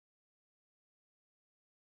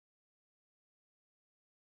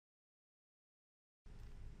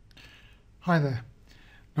Hi there.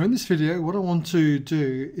 Now in this video what I want to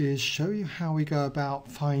do is show you how we go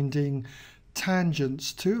about finding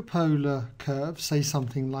tangents to a polar curve, say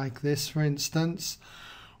something like this for instance,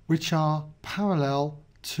 which are parallel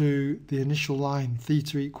to the initial line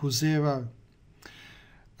theta equals 0.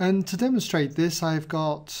 And to demonstrate this I've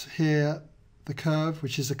got here the curve,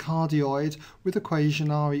 which is a cardioid with equation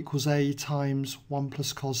r equals a times 1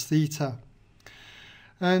 plus cos theta.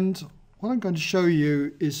 And what I'm going to show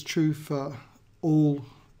you is true for all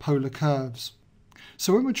polar curves.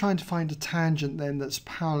 So when we're trying to find a tangent then that's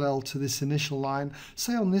parallel to this initial line,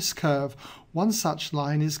 say on this curve, one such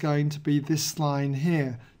line is going to be this line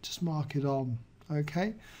here. Just mark it on,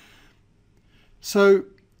 okay? So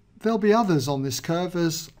there'll be others on this curve,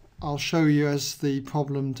 as I'll show you as the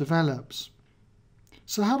problem develops.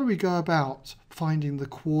 So how do we go about finding the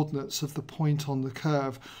coordinates of the point on the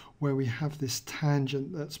curve where we have this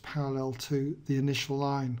tangent that's parallel to the initial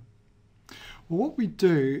line? Well, what we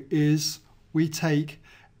do is we take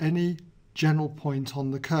any general point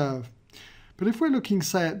on the curve. But if we're looking,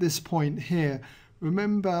 say, at this point here,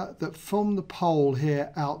 remember that from the pole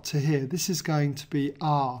here out to here, this is going to be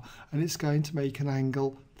r, and it's going to make an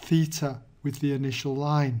angle theta with the initial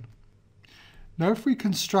line. Now if we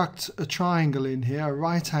construct a triangle in here, a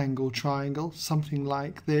right angle triangle, something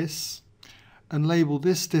like this, and label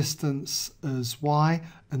this distance as y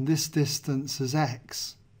and this distance as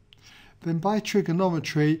x, then by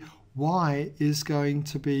trigonometry y is going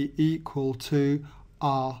to be equal to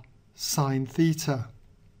r sine theta.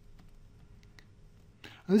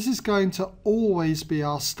 And this is going to always be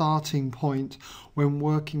our starting point when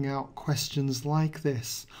working out questions like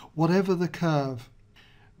this, whatever the curve.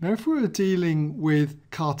 Now if we were dealing with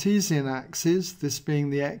Cartesian axes, this being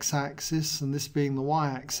the x-axis and this being the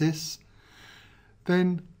y-axis,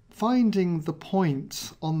 then finding the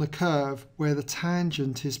point on the curve where the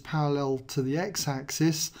tangent is parallel to the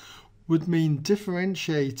x-axis would mean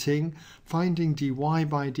differentiating, finding dy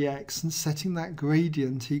by dx and setting that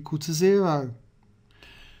gradient equal to 0.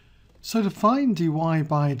 So to find dy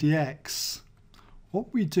by dx,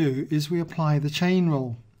 what we do is we apply the chain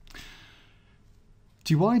rule.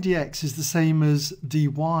 Dy dx is the same as dy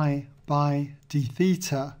by d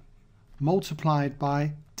theta multiplied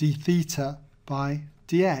by d theta by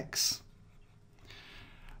dx.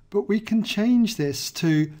 But we can change this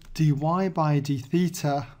to dy by d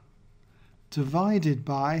theta divided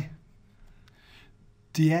by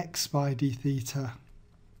dx by d theta.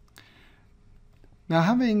 Now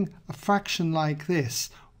having a fraction like this,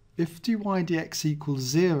 if dy dx equals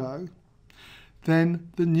 0, then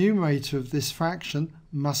the numerator of this fraction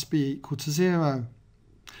must be equal to 0.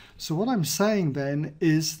 So what I'm saying then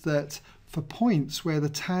is that for points where the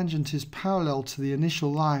tangent is parallel to the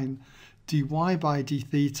initial line, dy by d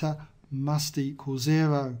theta must equal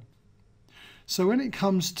 0. So when it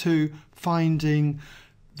comes to finding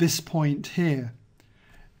this point here,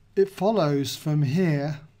 it follows from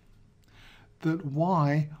here that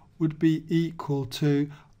y would be equal to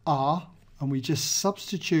r, and we just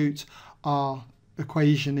substitute our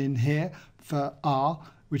equation in here for r,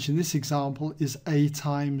 which in this example is a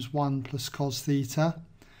times 1 plus cos theta,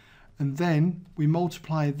 and then we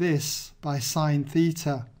multiply this by sine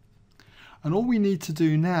theta. And all we need to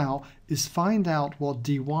do now is find out what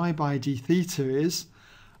dy by d theta is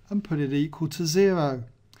and put it equal to 0.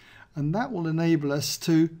 And that will enable us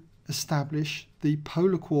to establish the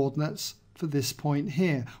polar coordinates for this point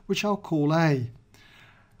here, which I'll call A.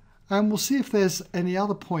 And we'll see if there's any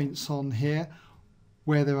other points on here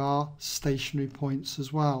where there are stationary points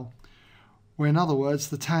as well, where in other words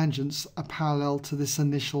the tangents are parallel to this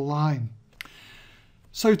initial line.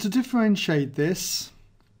 So to differentiate this,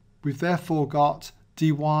 we've therefore got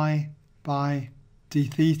dy by d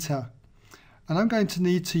theta, and I'm going to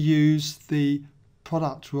need to use the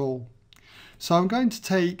product rule. So I'm going to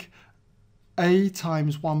take a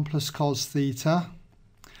times 1 plus cos theta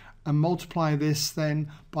and multiply this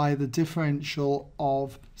then by the differential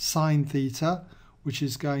of sine theta, which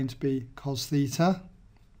is going to be cos theta.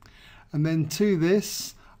 And then to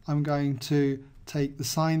this, I'm going to take the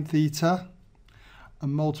sine theta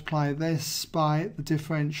and multiply this by the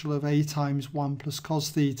differential of a times 1 plus cos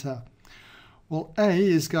theta. Well, a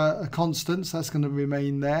is a constant, so that's going to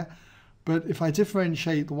remain there. But if I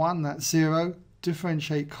differentiate the 1, that's 0.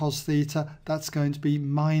 Differentiate cos theta, that's going to be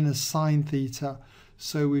minus sine theta.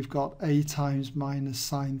 So we've got a times minus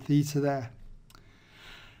sine theta there.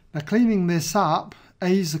 Now cleaning this up, a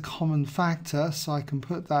is a common factor, so I can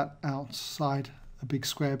put that outside a big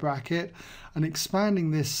square bracket, and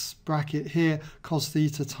expanding this bracket here, cos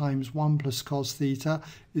theta times 1 plus cos theta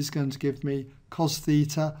is going to give me cos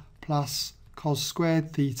theta plus cos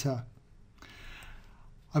squared theta.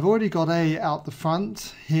 I've already got a out the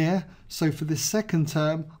front here, so for this second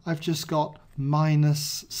term I've just got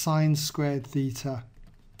minus sine squared theta.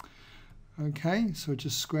 Okay, so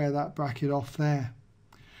just square that bracket off there.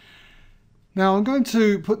 Now I'm going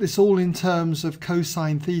to put this all in terms of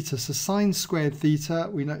cosine theta. So sine squared theta,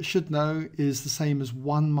 we should know, is the same as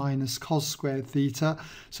 1 minus cos squared theta.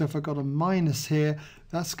 So if I've got a minus here,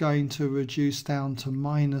 that's going to reduce down to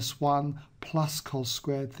minus 1 plus cos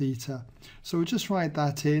squared theta. So we'll just write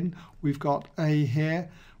that in. We've got a here.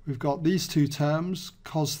 We've got these two terms,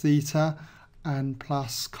 cos theta and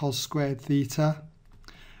plus cos squared theta.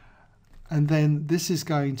 And then this is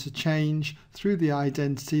going to change through the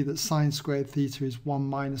identity that sine squared theta is 1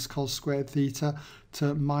 minus cos squared theta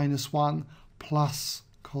to minus 1 plus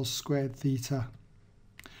cos squared theta.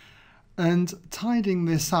 And tidying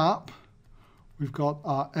this up, we've got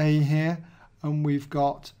our a here, and we've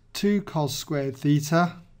got 2 cos squared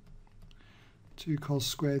theta. 2 cos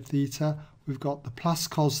squared theta. We've got the plus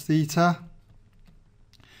cos theta.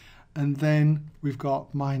 And then we've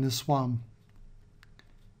got minus 1.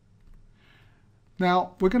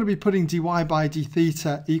 Now, we're going to be putting dy by d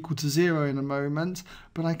theta equal to 0 in a moment,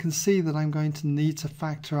 but I can see that I'm going to need to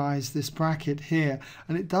factorize this bracket here,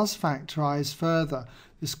 and it does factorize further.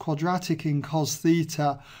 This quadratic in cos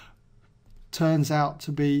theta turns out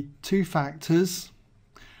to be 2 factors,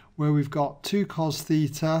 where we've got 2 cos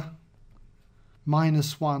theta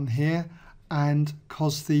minus 1 here, and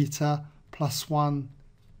cos theta plus 1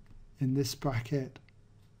 in this bracket.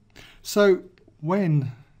 So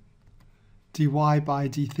when dy by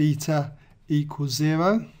d theta equals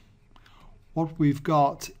 0, what we've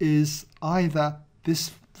got is either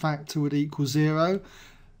this factor would equal 0,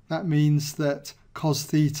 that means that cos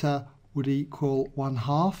theta would equal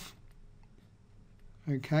 1/2,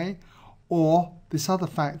 okay, or this other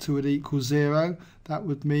factor would equal 0, that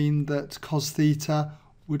would mean that cos theta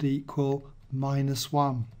would equal minus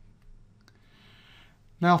 1.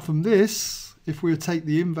 Now from this, if we would take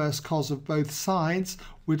the inverse cos of both sides,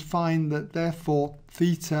 we'd find that therefore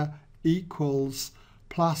theta equals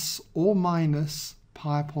plus or minus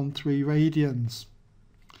pi upon 3 radians.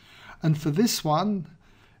 And for this one,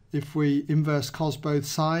 if we inverse cos both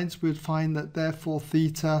sides, we'd find that therefore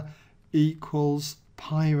theta equals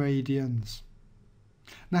pi radians.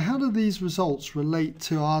 Now how do these results relate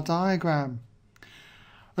to our diagram?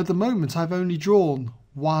 At the moment I've only drawn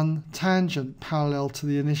one tangent parallel to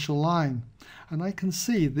the initial line, and I can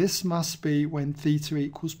see this must be when theta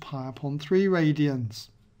equals pi upon 3 radians.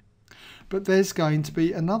 But there's going to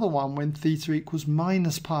be another one when theta equals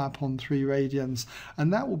minus pi upon 3 radians,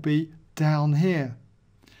 and that will be down here.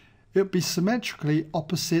 It'll be symmetrically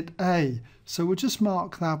opposite A, so we'll just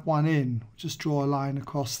mark that one in, just draw a line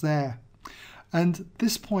across there. And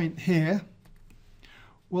this point here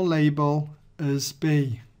we'll label as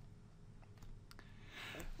B.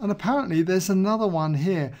 And apparently there's another one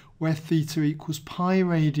here where theta equals pi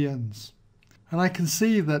radians. And I can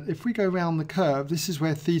see that if we go round the curve, this is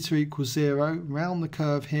where theta equals 0. Round the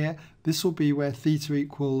curve here, this will be where theta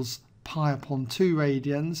equals pi upon 2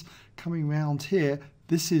 radians. Coming round here,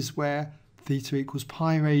 this is where theta equals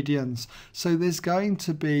pi radians. So there's going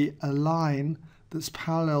to be a line that's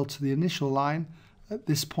parallel to the initial line at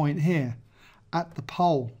this point here, at the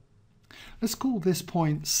pole. Let's call this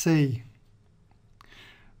point C.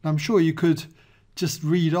 Now, I'm sure you could just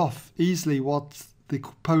read off easily what the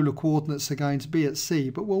polar coordinates are going to be at C,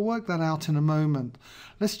 but we'll work that out in a moment.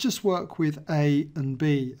 Let's just work with A and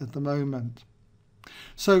B at the moment.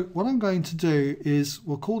 So what I'm going to do is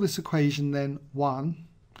we'll call this equation then 1,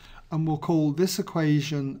 and we'll call this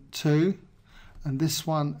equation 2, and this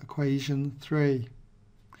one equation 3.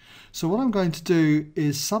 So what I'm going to do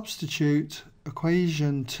is substitute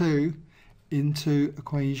equation 2 into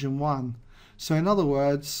equation 1. So in other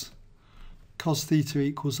words, cos theta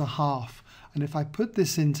equals 1/2. And if I put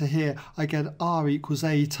this into here, I get r equals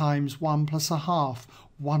a times 1 plus 1/2,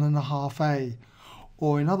 1.5a.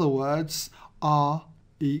 Or in other words, r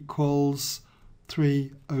equals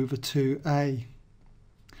 3 over 2a.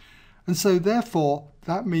 And so therefore,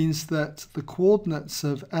 that means that the coordinates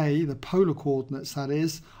of a, the polar coordinates that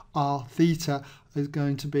is, r theta is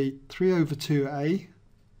going to be 3 over 2a,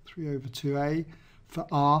 for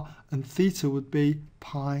r, and theta would be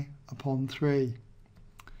pi upon 3.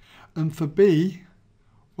 And for b,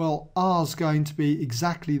 well, r is going to be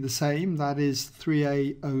exactly the same, that is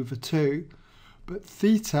 3a over 2, but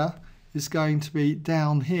theta is going to be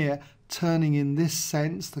down here, turning in this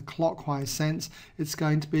sense, the clockwise sense, it's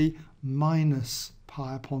going to be minus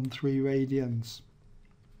pi upon 3 radians.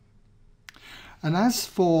 And as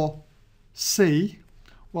for c,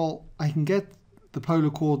 well, I can get the polar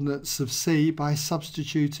coordinates of C by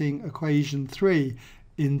substituting equation 3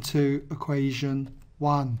 into equation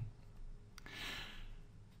 1.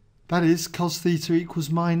 That is, cos theta equals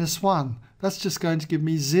 -1. That's just going to give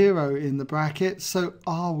me 0 in the bracket, so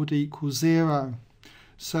r would equal 0.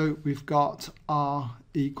 So we've got r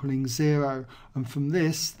equaling 0. And from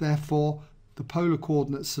this, therefore, the polar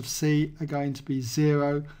coordinates of C are going to be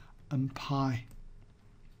 0 and pi.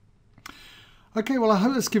 Okay, well, I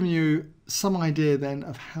hope that's given you some idea then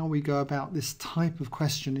of how we go about this type of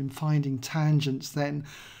question in finding tangents then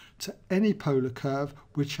to any polar curve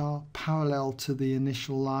which are parallel to the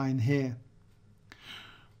initial line here.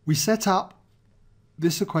 We set up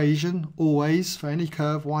this equation always for any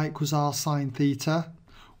curve y equals r sine theta.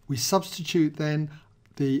 We substitute then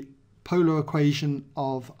the polar equation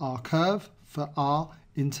of our curve for r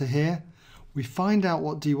into here. We find out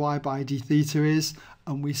what dy by d theta is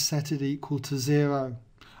and we set it equal to 0.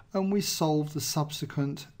 And we solve the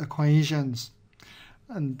subsequent equations.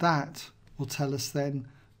 And that will tell us then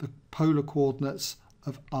the polar coordinates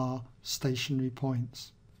of our stationary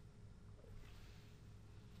points.